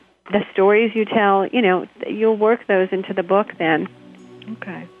the stories you tell? You'll work those into the book then.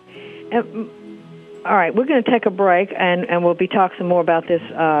 Okay. All right, we're going to take a break, and we'll be talking some more about this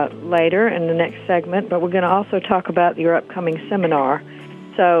later in the next segment, but we're going to also talk about your upcoming seminar.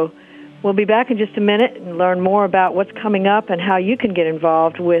 So we'll be back in just a minute and learn more about what's coming up and how you can get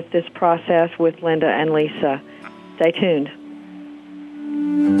involved with this process with Linda and Lisa. Stay tuned.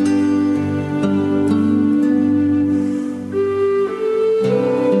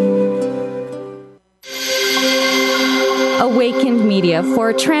 Awakened media for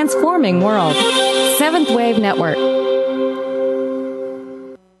a transforming world. Seventh Wave Network.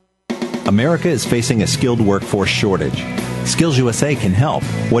 America is facing a skilled workforce shortage. Skills USA can help.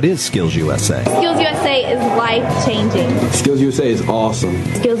 What is Skills USA? Skills USA is life-changing. Skills USA is awesome.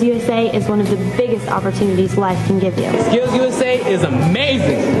 Skills USA is one of the biggest opportunities life can give you. Skills USA is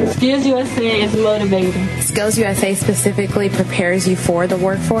amazing. Skills USA is motivating. Skills USA specifically prepares you for the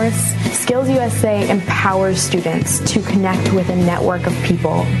workforce. Skills USA empowers students to connect with a network of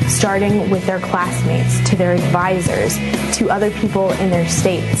people, starting with their classmates, to their advisors, to other people in their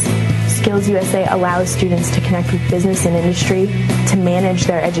states. Skills USA allows students to connect with business and industry, to manage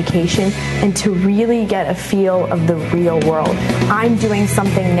their education, and to really get a feel of the real world. I'm doing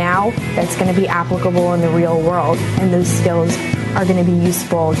something now that's going to be applicable in the real world, and those skills are going to be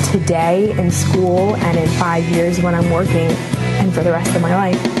useful today in school and in 5 years when I'm working and for the rest of my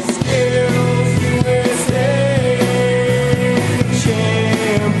life.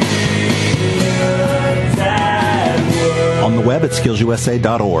 On the web at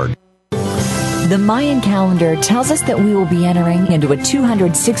skillsusa.org. The Mayan calendar tells us that we will be entering into a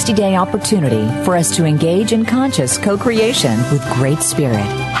 260-day opportunity for us to engage in conscious co-creation with Great Spirit.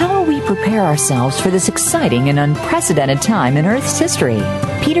 How will we prepare ourselves for this exciting and unprecedented time in Earth's history?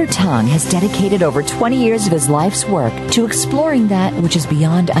 Peter Tongue has dedicated over 20 years of his life's work to exploring that which is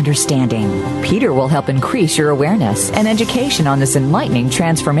beyond understanding. Peter will help increase your awareness and education on this enlightening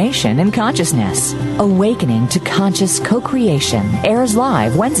transformation in consciousness. Awakening to Conscious Co-Creation airs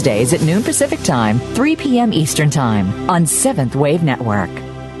live Wednesdays at noon Pacific Time, 3 p.m. Eastern Time on Seventh Wave Network.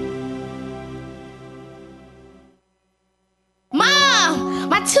 Mom!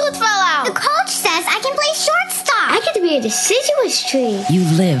 My tooth fell out! The coach says I can play shortstop! I get to be a deciduous tree! You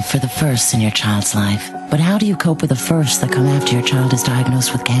live for the firsts in your child's life. But how do you cope with the firsts that come after your child is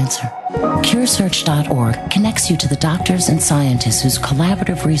diagnosed with cancer? CureSearch.org connects you to the doctors and scientists whose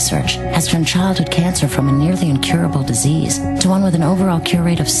collaborative research has turned childhood cancer from a nearly incurable disease to one with an overall cure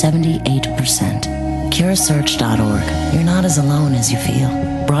rate of 78%. CureSearch.org. You're not as alone as you feel.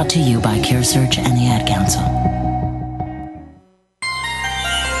 Brought to you by CureSearch and the Ad Council.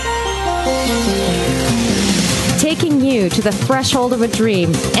 Taking you to the threshold of a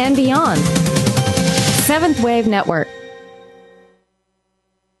dream and beyond. Seventh Wave Network.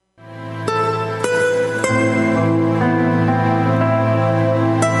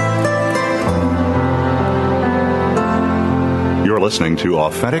 You're listening to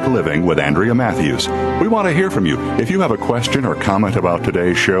Authentic Living with Andrea Matthews. We want to hear from you. If you have a question or comment about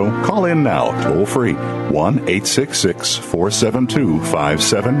today's show, call in now, toll free,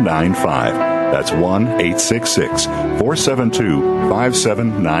 1-866-472-5795. That's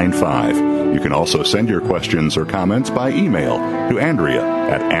 1-866-472-5795. You can also send your questions or comments by email to Andrea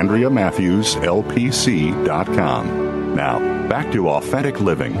at AndreaMatthewsLPC.com. Now, back to Authentic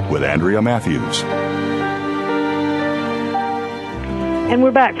Living with Andrea Matthews. And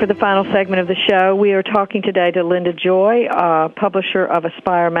we're back for the final segment of the show. We are talking today to Linda Joy, publisher of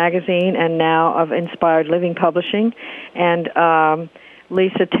Aspire magazine and now of Inspired Living Publishing, and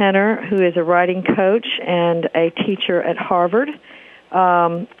Lisa Tenner, who is a writing coach and a teacher at Harvard.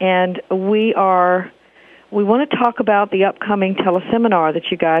 And we want to talk about the upcoming teleseminar that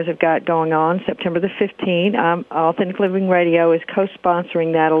you guys have got going on, September the 15th. Authentic Living Radio is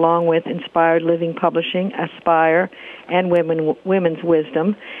co-sponsoring that along with Inspired Living Publishing, Aspire, and Women's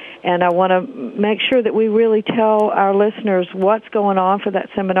Wisdom. And I want to make sure that we really tell our listeners what's going on for that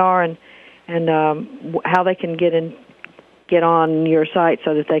seminar and how they can get on your site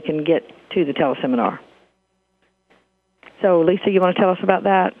so that they can get to the teleseminar. So, Lisa, you want to tell us about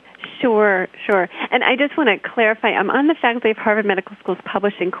that? Sure. And I just want to clarify, I'm on the faculty of Harvard Medical School's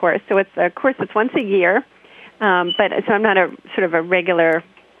publishing course, so it's a course that's once a year, so I'm not a sort of a regular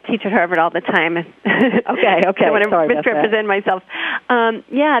teacher at Harvard all the time. Okay. I don't want to misrepresent myself. I'm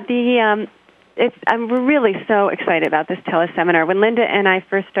really so excited about this teleseminar. When Linda and I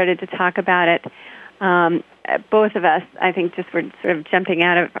first started to talk about it, both of us, I think, just were sort of jumping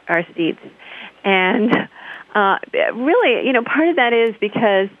out of our seats. And really, part of that is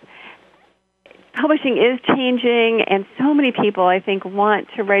because publishing is changing, and so many people, I think, want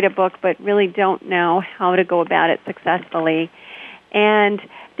to write a book but really don't know how to go about it successfully. And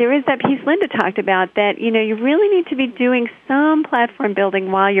there is that piece Linda talked about that, you really need to be doing some platform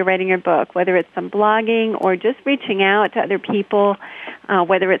building while you're writing your book, whether it's some blogging or just reaching out to other people,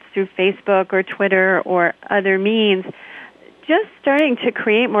 whether it's through Facebook or Twitter or other means, just starting to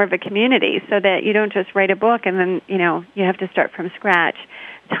create more of a community so that you don't just write a book and then, you have to start from scratch.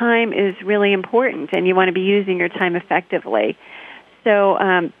 Time is really important, and you want to be using your time effectively. So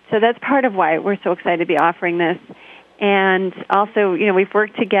that's part of why we're so excited to be offering this. And also, we've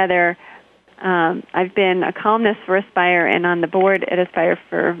worked together. I've been a columnist for Aspire and on the board at Aspire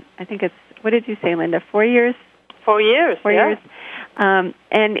for, I think it's, what did you say, Linda, 4 years? 4 years. 4 years. And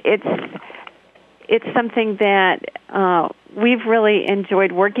it's something that we've really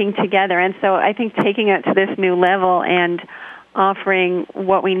enjoyed working together. And so I think taking it to this new level and offering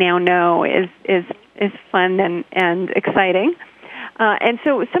what we now know is fun and exciting. And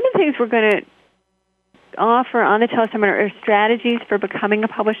so some of the things we're going to offer on the teleseminar are strategies for becoming a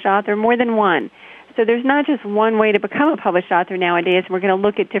published author, more than one. So there's not just one way to become a published author nowadays. We're going to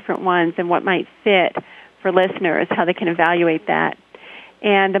look at different ones and what might fit for listeners, how they can evaluate that.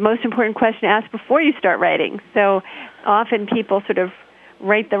 And the most important question to ask before you start writing. So often people sort of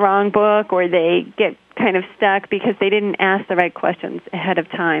write the wrong book or they get kind of stuck because they didn't ask the right questions ahead of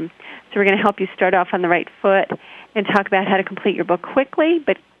time. So we're going to help you start off on the right foot and talk about how to complete your book quickly,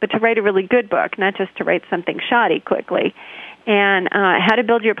 but to write a really good book, not just to write something shoddy quickly. And how to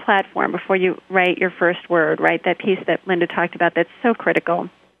build your platform before you write your first word, right? That piece that Linda talked about that's so critical.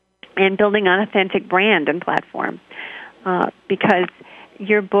 And building an authentic brand and platform because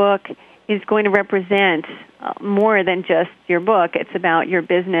your book is going to represent more than just your book. It's about your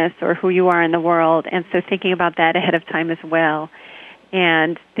business or who you are in the world, and so thinking about that ahead of time as well.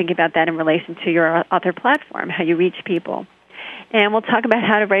 and thinking about that in relation to your author platform, how you reach people. And we'll talk about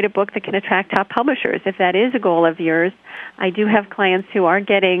how to write a book that can attract top publishers. If that is a goal of yours, I do have clients who are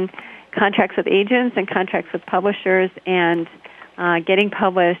getting contracts with agents and contracts with publishers and getting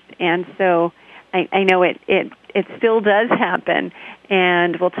published. And so I know it still does happen.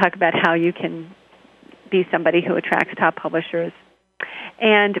 And we'll talk about how you can be somebody who attracts top publishers.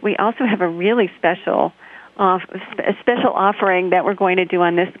 And we also have a really special offering that we're going to do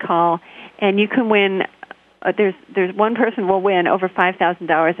on this call. And you can win. There's one person will win over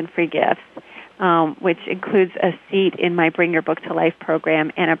 $5,000 in free gifts, which includes a seat in my Bring Your Book to Life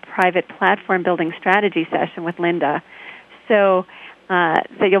program and a private platform building strategy session with Linda. So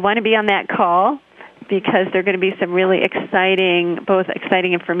you'll want to be on that call because there are going to be some really exciting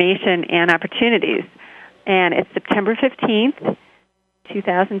information and opportunities. And it's September 15th,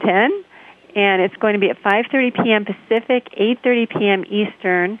 2010, and it's going to be at 5:30 p.m. Pacific, 8:30 p.m.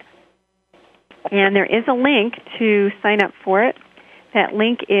 Eastern. And there is a link to sign up for it. That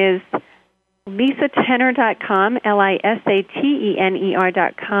link is lisatenner.com,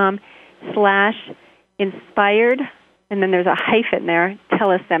 lisatenner.com/inspired, and then there's a hyphen there,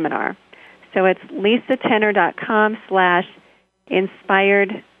 teleseminar. So it's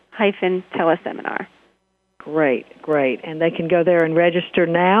lisatenner.com/inspired-teleseminar. Great. And they can go there and register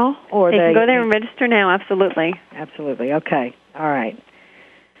now? Or they can go there and register now, absolutely. Absolutely, okay. All right.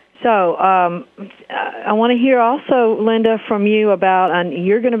 So I want to hear also, Linda, from you about,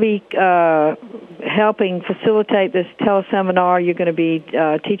 you're going to be helping facilitate this teleseminar. You're going to be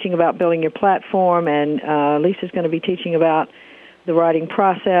teaching about building your platform, and Lisa's going to be teaching about the writing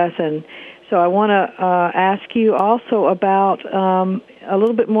process. And so I want to ask you also about a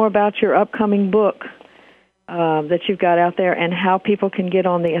little bit more about your upcoming book that you've got out there and how people can get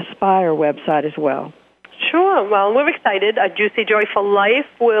on the Aspire website as well. Sure. Well, we're excited. A Juicy Joyful Life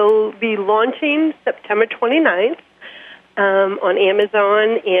will be launching September 29th on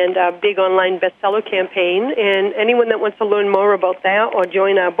Amazon and a big online bestseller campaign. And anyone that wants to learn more about that or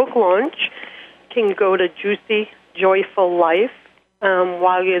join our book launch can go to Juicy Joyful Life.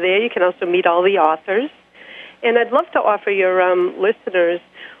 While you're there, you can also meet all the authors. And I'd love to offer your listeners,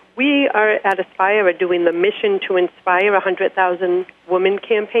 we are at Aspire doing the Mission to Inspire 100,000 Women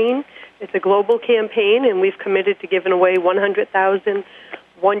campaign. It's a global campaign, and we've committed to giving away 100,000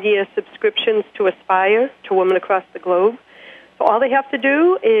 one-year subscriptions to Aspire to women across the globe. So all they have to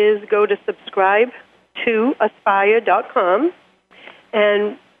do is go to subscribe-to-aspire.com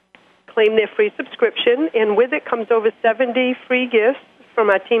and claim their free subscription, and with it comes over 70 free gifts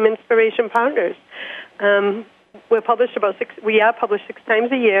from our Team Inspiration partners. We are published 6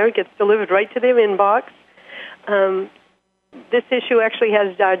 times a year. It gets delivered right to their inbox. This issue actually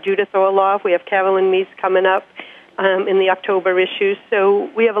has Judith Orloff. We have Carolyn Meese coming up in the October issue. So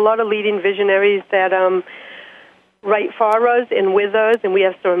we have a lot of leading visionaries that write for us and with us, and we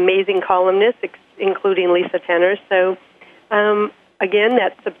have some amazing columnists, including Lisa Tenner. So, again,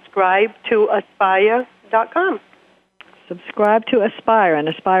 that's subscribe-to-aspire.com. Subscribe to Aspire, and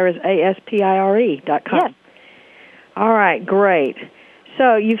Aspire is ASPIRE.com. Yes. All right, great.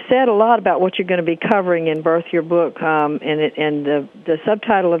 So you've said a lot about what you're going to be covering in Birth Your Book, and the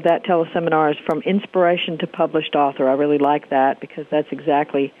subtitle of that teleseminar is From Inspiration to Published Author. I really like that because that's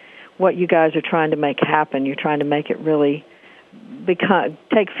exactly what you guys are trying to make happen. You're trying to make it really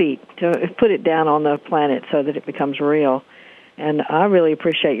take feet, to put it down on the planet so that it becomes real. And I really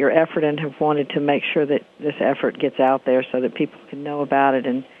appreciate your effort and have wanted to make sure that this effort gets out there so that people can know about it.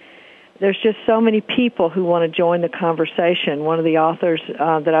 And there's just so many people who want to join the conversation. One of the authors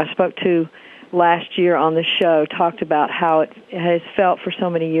that I spoke to last year on the show talked about how it has felt for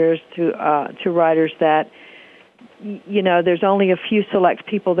so many years to writers that, there's only a few select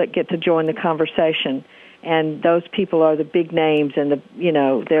people that get to join the conversation, and those people are the big names, and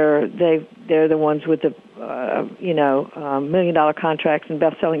they're the ones with the $1 million contracts and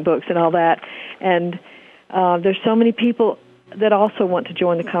best-selling books and all that. And there's so many people that also want to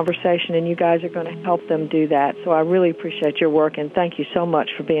join the conversation, and you guys are going to help them do that. So I really appreciate your work, and thank you so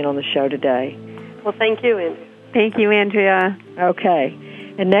much for being on the show today. Well, thank you, Andrea. Thank you, Andrea. Okay.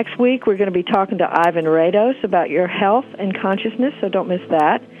 And next week we're going to be talking to Ivan Rados about your health and consciousness, so don't miss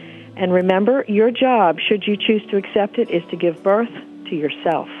that. And remember, your job, should you choose to accept it, is to give birth to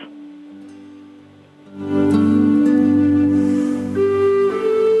yourself.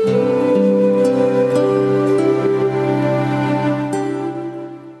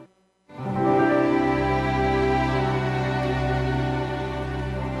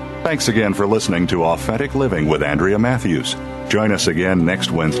 Thanks again for listening to Authentic Living with Andrea Matthews. Join us again next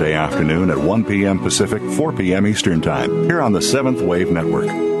Wednesday afternoon at 1 p.m. Pacific, 4 p.m. Eastern Time, here on the Seventh Wave Network.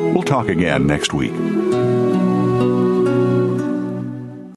 We'll talk again next week.